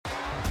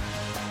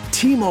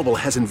T-Mobile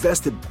has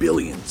invested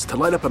billions to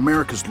light up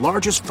America's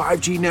largest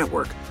 5G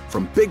network,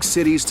 from big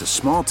cities to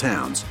small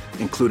towns,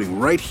 including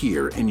right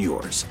here in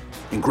yours.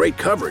 And great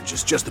coverage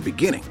is just the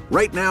beginning.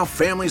 Right now,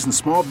 families and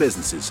small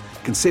businesses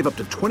can save up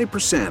to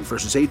 20%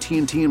 versus AT&T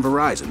and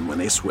Verizon when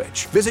they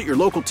switch. Visit your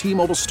local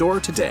T-Mobile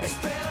store today.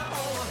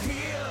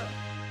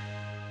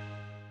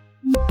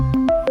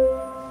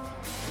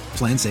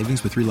 Plan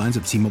savings with 3 lines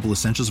of T-Mobile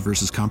Essentials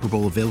versus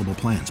comparable available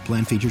plans.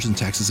 Plan features and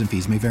taxes and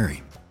fees may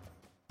vary.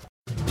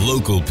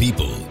 Local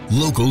people,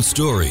 local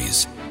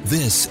stories.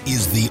 This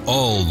is the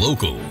All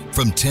Local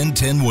from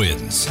 1010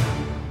 Wins.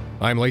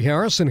 I'm Lee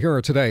Harris, and here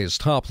are today's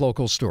top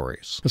local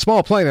stories. A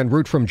small plane en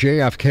route from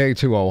JFK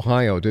to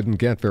Ohio didn't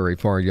get very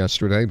far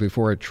yesterday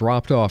before it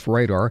dropped off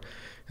radar,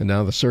 and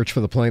now the search for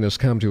the plane has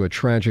come to a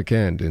tragic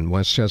end in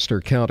Westchester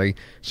County.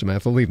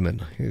 Samantha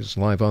Liebman is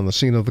live on the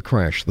scene of the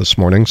crash this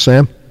morning.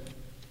 Sam?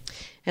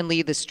 And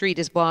Lee, the street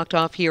is blocked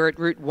off here at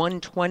Route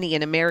 120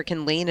 in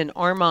American Lane in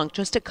Armonk,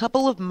 just a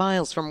couple of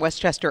miles from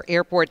Westchester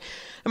Airport.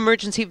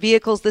 Emergency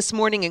vehicles this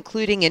morning,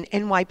 including an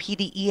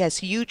NYPD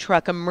ESU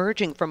truck,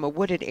 emerging from a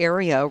wooded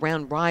area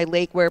around Rye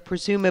Lake, where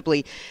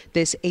presumably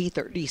this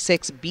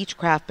A36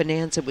 Beechcraft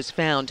Bonanza was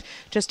found.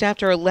 Just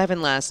after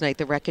 11 last night,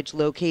 the wreckage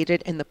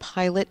located and the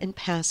pilot and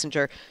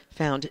passenger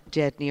found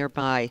dead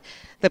nearby.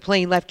 The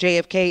plane left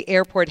JFK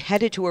Airport,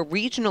 headed to a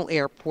regional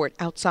airport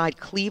outside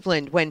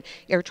Cleveland, when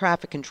air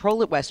traffic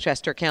control at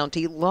Westchester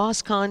County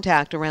lost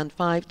contact around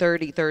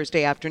 5:30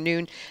 Thursday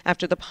afternoon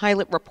after the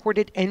pilot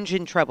reported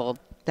engine trouble.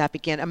 That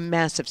began a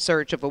massive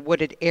search of a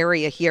wooded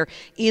area here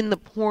in the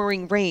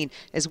pouring rain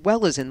as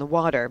well as in the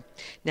water.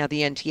 Now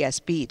the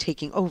NTSB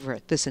taking over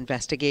this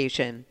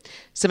investigation.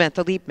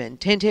 Samantha Liebman,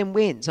 1010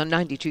 Wins on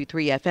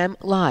 92.3 FM,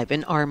 live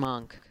in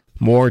Armonk.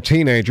 More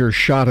teenagers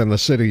shot in the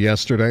city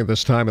yesterday,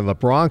 this time in the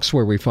Bronx,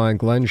 where we find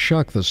Glenn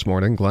Schuck this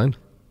morning. Glenn?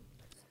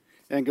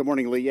 And good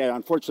morning, Lee. Yeah,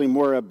 unfortunately,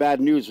 more bad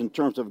news in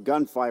terms of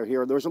gunfire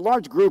here. There was a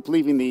large group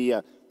leaving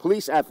the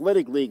Police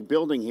Athletic League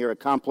building here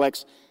at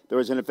Complex. There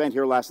was an event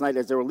here last night.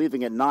 As they were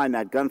leaving at 9,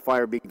 that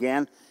gunfire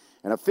began,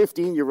 and a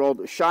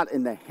 15-year-old shot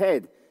in the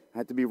head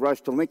had to be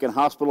rushed to Lincoln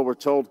Hospital. We're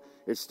told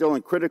it's still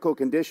in critical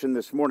condition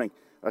this morning.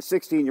 A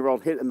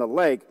 16-year-old hit in the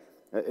leg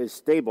is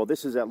stable.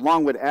 This is at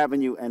Longwood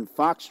Avenue and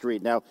Fox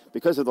Street. Now,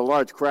 because of the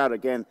large crowd,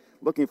 again,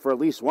 looking for at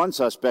least one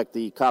suspect,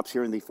 the cops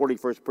here in the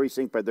 41st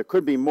Precinct, but there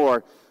could be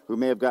more who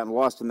may have gotten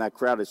lost in that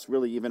crowd. It's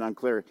really even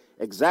unclear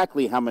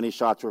exactly how many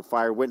shots were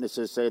fired.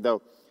 Witnesses say,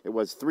 though, it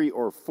was 3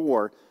 or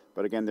 4,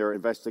 but again, they're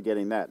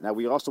investigating that. Now,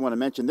 we also want to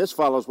mention this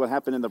follows what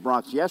happened in the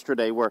Bronx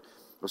yesterday, where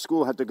a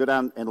school had to go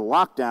down in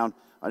lockdown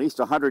on East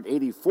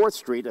 184th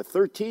Street. A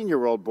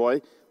 13-year-old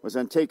boy was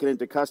then taken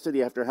into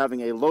custody after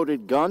having a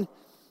loaded gun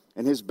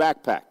in his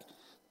backpack.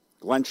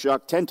 Glenn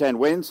Schuck, 1010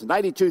 Wins,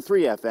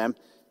 92.3 FM,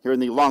 here in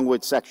the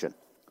Longwood section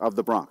of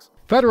the Bronx.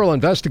 Federal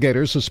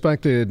investigators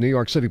suspected New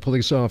York City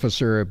police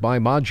officer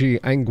Baimaji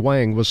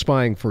Angwang was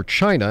spying for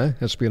China.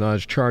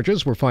 Espionage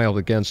charges were filed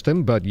against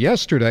him, but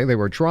yesterday they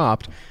were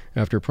dropped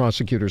after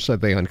prosecutors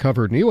said they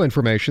uncovered new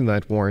information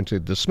that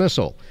warranted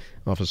dismissal.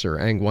 Officer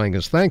Angwang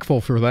is thankful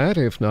for that,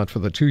 if not for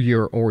the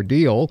 2-year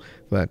ordeal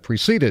that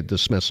preceded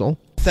dismissal.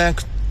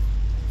 Thank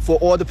for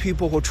all the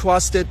people who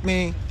trusted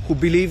me, who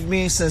believed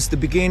me since the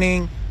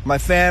beginning, my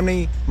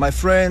family, my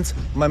friends,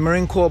 my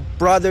Marine Corps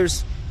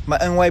brothers, my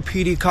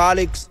NYPD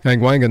colleagues.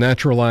 Angwang, a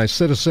naturalized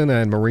citizen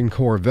and Marine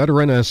Corps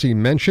veteran, as he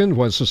mentioned,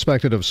 was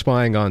suspected of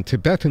spying on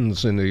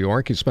Tibetans in New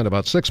York. He spent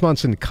about 6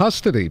 months in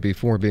custody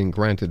before being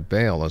granted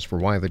bail. As for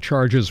why the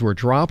charges were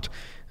dropped,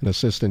 an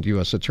assistant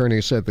U.S. attorney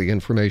said the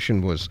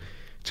information was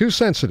too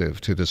sensitive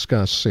to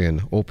discuss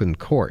in open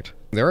court.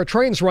 There are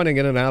trains running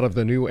in and out of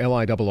the new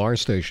LIRR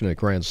station at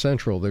Grand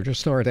Central. There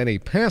just aren't any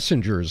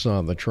passengers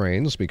on the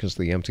trains because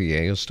the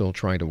MTA is still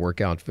trying to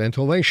work out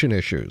ventilation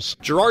issues.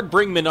 Gerard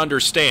Brinkman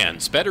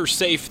understands. Better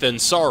safe than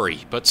sorry,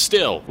 but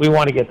still. We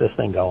want to get this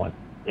thing going.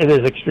 It is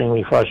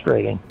extremely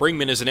frustrating.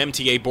 Brinkman is an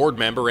MTA board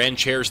member and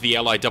chairs the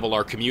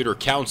LIRR Commuter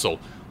Council.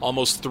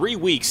 Almost 3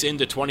 weeks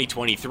into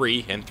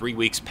 2023 and 3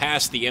 weeks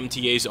past the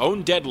MTA's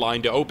own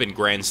deadline to open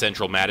Grand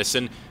Central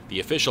Madison,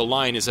 the official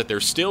line is that they're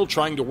still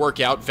trying to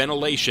work out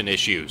ventilation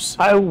issues.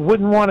 I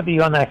wouldn't want to be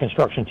on that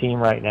construction team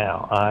right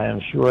now. I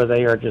am sure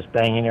they are just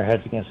banging their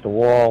heads against the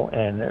wall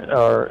and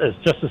are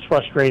just as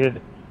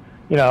frustrated,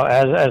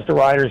 as the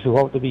riders who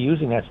hope to be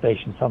using that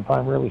station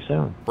sometime really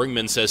soon.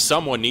 Brinkman says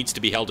someone needs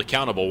to be held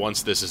accountable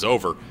once this is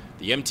over.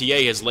 The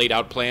MTA has laid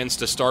out plans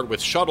to start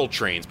with shuttle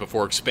trains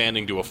before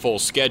expanding to a full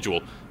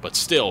schedule, but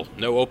still,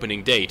 no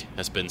opening date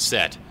has been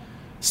set.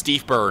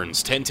 Steve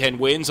Burns, 1010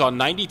 Wins on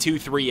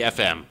 92.3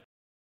 FM.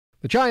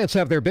 The Giants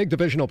have their big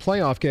divisional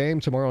playoff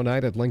game tomorrow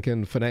night at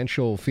Lincoln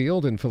Financial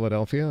Field in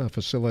Philadelphia, a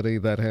facility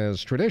that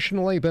has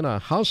traditionally been a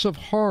house of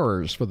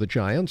horrors for the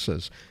Giants,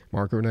 as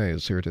Mark Renee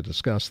is here to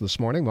discuss this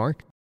morning.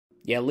 Mark?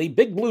 Yeah, Lee,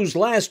 Big Blues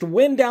last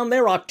win down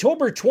there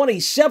October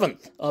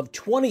 27th of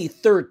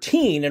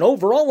 2013, and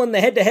overall in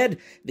the head-to-head,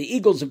 the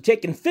Eagles have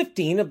taken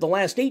 15 of the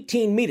last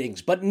 18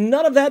 meetings, but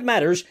none of that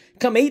matters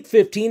come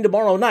 8:15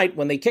 tomorrow night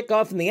when they kick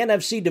off in the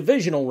NFC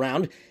Divisional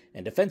Round.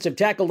 and defensive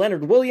tackle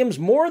Leonard Williams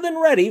more than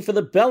ready for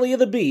the belly of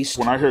the beast.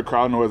 When I hear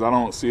crowd noise, I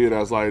don't see it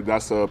as like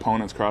that's the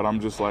opponent's crowd. I'm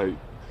just like,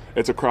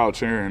 it's a crowd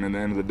cheering at the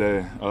end of the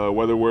day.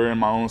 Whether we're in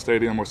my own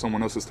stadium or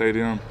someone else's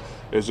stadium,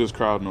 it's just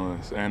crowd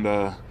noise. And,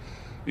 I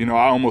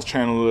almost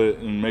channel it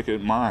and make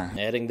it mine.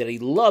 Adding that he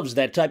loves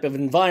that type of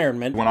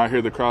environment. When I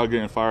hear the crowd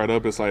getting fired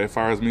up, it's like it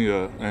fires me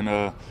up. And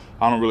I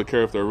don't really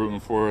care if they're rooting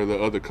for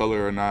the other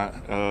color or not.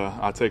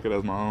 I take it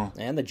as my own.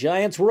 And the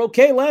Giants were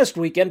okay last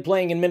weekend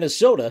playing in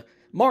Minnesota.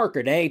 Mark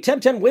Renee,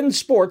 1010 Wins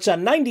Sports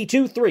on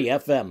 92.3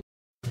 FM.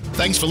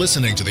 Thanks for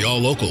listening to the All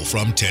Local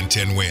from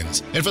 1010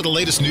 Wins. And for the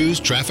latest news,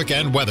 traffic,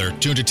 and weather,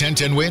 tune to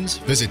 1010 Wins,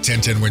 visit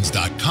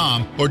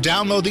 1010wins.com, or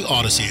download the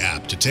Odyssey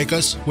app to take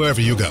us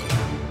wherever you go.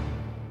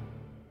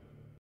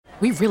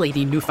 We really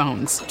need new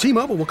phones.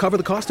 T-Mobile will cover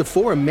the cost of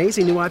 4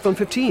 amazing new iPhone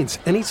 15s,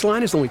 and each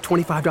line is only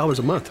 $25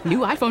 a month. New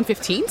iPhone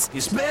 15s?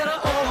 It's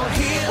better over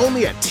here.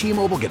 Only at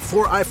T-Mobile, get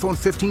 4 iPhone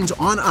 15s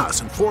on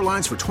us and 4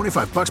 lines for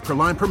 $25 per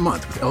line per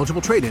month with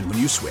eligible trade-in when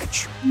you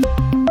switch.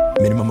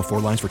 Minimum of 4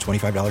 lines for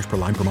 $25 per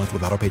line per month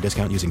with autopay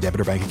discount using debit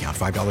or bank account.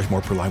 $5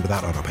 more per line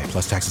without autopay,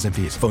 plus taxes and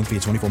fees. Phone fee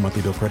at 24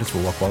 monthly bill credits for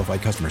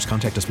well-qualified customers.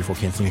 Contact us before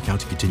canceling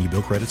account to continue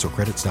bill credits or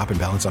credit stop and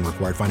balance on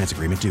required finance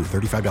agreement due.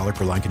 $35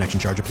 per line connection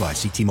charge applies.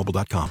 See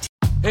T-Mobile.com.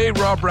 Hey,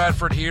 Rob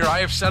Bradford here. I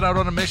have set out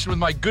on a mission with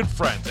my good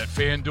friends at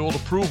FanDuel to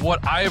prove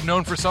what I have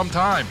known for some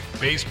time.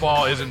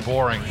 Baseball isn't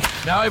boring.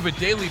 Now I have a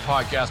daily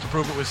podcast to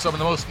prove it with some of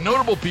the most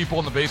notable people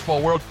in the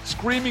baseball world,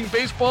 screaming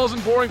baseball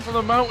isn't boring from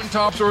the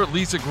mountaintops, or at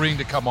least agreeing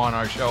to come on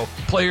our show.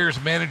 Players,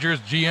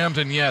 managers, GMs,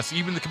 and yes,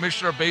 even the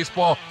commissioner of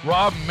baseball,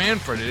 Rob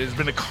Manfred. It has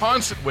been a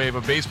constant wave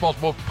of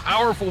baseball's most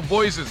powerful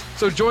voices.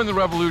 So join the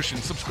revolution.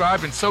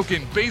 Subscribe and soak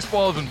in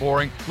Baseball Isn't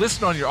Boring.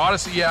 Listen on your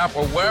Odyssey app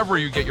or wherever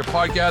you get your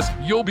podcasts.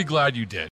 You'll be glad you did.